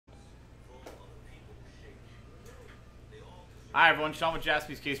Hi everyone, Sean with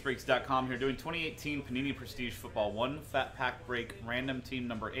JaspysCaseBreaks.com here doing 2018 Panini Prestige Football 1 Fat Pack Break Random Team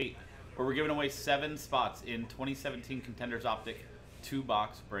number 8, where we're giving away 7 spots in 2017 Contenders Optic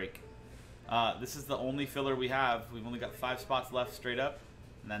 2-box break. This is the only filler we have. We've only got 5 spots left straight up,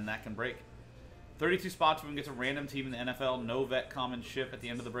 and then that can break. 32 spots when we get to random team in the NFL. No vet common ship. At the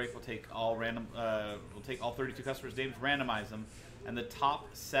end of the break, we'll take all 32 customers' names, randomize them, and the top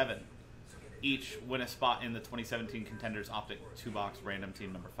 7 each win a spot in the 2017 Contenders Optic 2-box random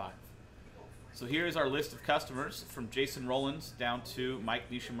team number 5. So here is our list of customers from Jason Rollins down to Mike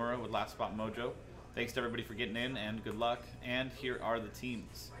Nishimura with Last Spot Mojo. Thanks to everybody for getting in and good luck. And here are the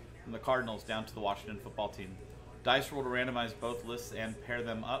teams from the Cardinals down to the Washington football team. Dice roll to randomize both lists and pair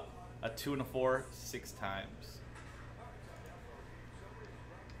them up. A 2 and a 4, 6 times.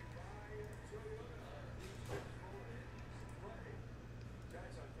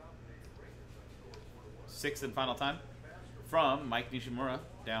 Sixth and final time from Mike Nishimura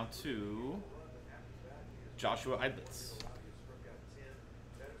down to Joshua Eidlitz.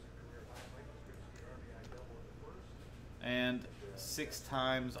 And 6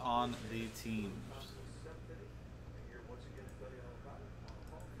 times on the teams.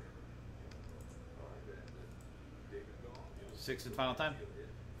 Sixth and final time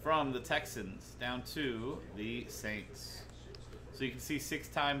from the Texans down to the Saints. So you can see 6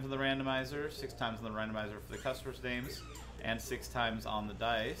 times on the randomizer, 6 times on the randomizer for the customers' names, and 6 times on the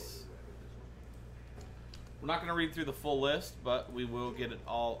dice. We're not going to read through the full list, but we will get it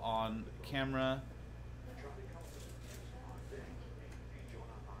all on camera.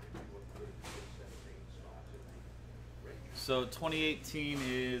 So 2018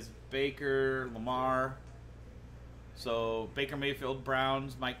 is Baker, Lamar. So Baker Mayfield,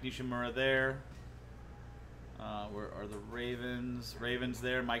 Browns, Mike Nishimura there. Where are the Ravens? Ravens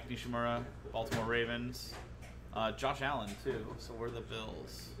there, Mike Nishimura, Baltimore Ravens. Josh Allen too. So where are the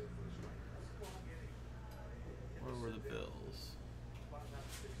Bills? Where were the Bills?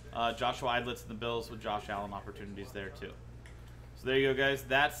 Joshua Eidlitz and the Bills with Josh Allen opportunities there too. So there you go, guys.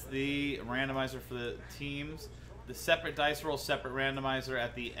 That's the randomizer for the teams. The separate dice roll, separate randomizer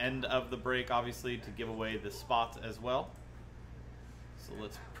at the end of the break, obviously, to give away the spots as well. So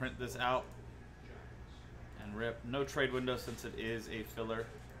let's print this out and rip. No trade window since it is a filler.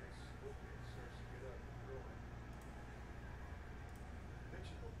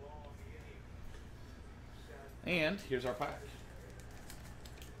 And here's our pack.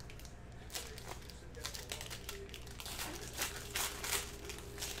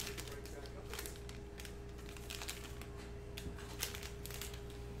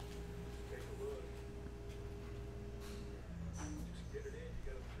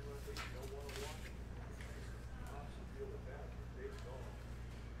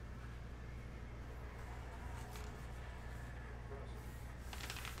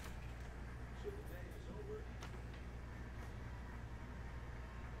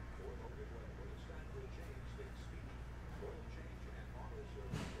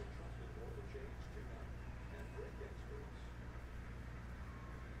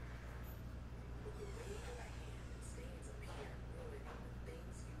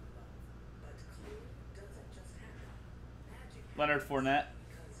 Leonard Fournette,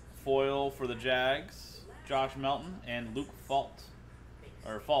 foil for the Jags, Josh Melton, and Luke Falk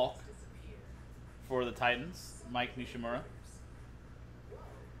for the Titans, Mike Nishimura.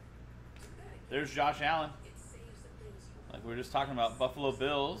 There's Josh Allen, like we were just talking about. Buffalo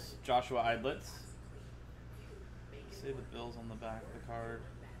Bills, Joshua Eidlitz. Say the Bills on the back of the card.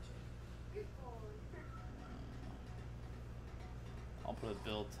 I'll put a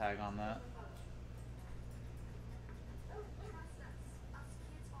Bill tag on that.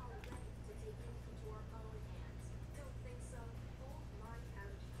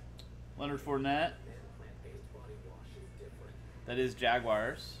 Leonard Fournette. That is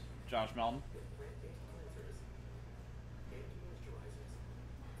Jaguars. Josh Melton.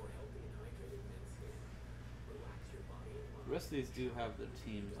 The rest of these do have their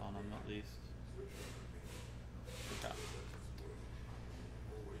teams on them at least. Okay.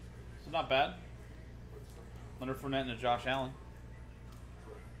 So not bad. Leonard Fournette and a Josh Allen.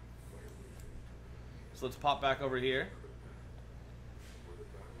 So let's pop back over here.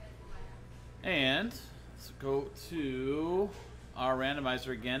 And let's go to our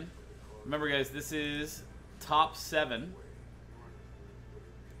randomizer again. Remember, guys, this is top 7.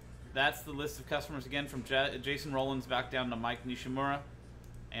 That's the list of customers again from Jason Rollins back down to Mike Nishimura.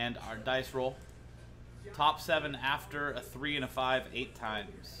 And our dice roll. Top 7 after a 3 and a 5, 8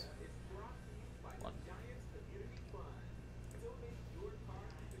 times. 1,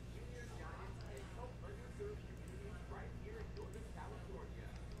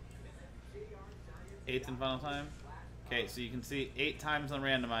 8th and final time. Okay, so you can see 8 times on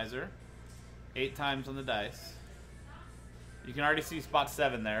randomizer, 8 times on the dice. You can already see spot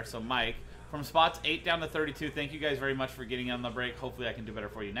 7 there, so Mike. From spots 8 down to 32, thank you guys very much for getting on the break. Hopefully I can do better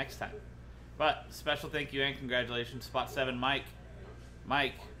for you next time. But special thank you and congratulations. Spot 7, Mike.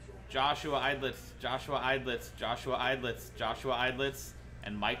 Mike, Joshua Eidlitz, Joshua Eidlitz, Joshua Eidlitz, Joshua Eidlitz,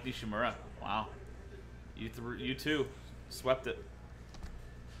 and Mike Nishimura. Wow. You two swept it.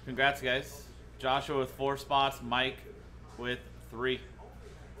 Congrats, guys. Joshua with 4 spots, Mike with 3.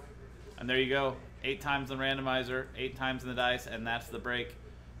 And there you go. 8 times on randomizer, 8 times in the dice, and that's the break.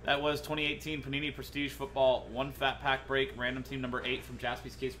 That was 2018 Panini Prestige Football 1 Fat Pack Break, random team number 8 from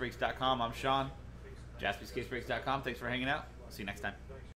JaspysCaseBreaks.com. I'm Sean, JaspysCaseBreaks.com. Thanks for hanging out. See you next time.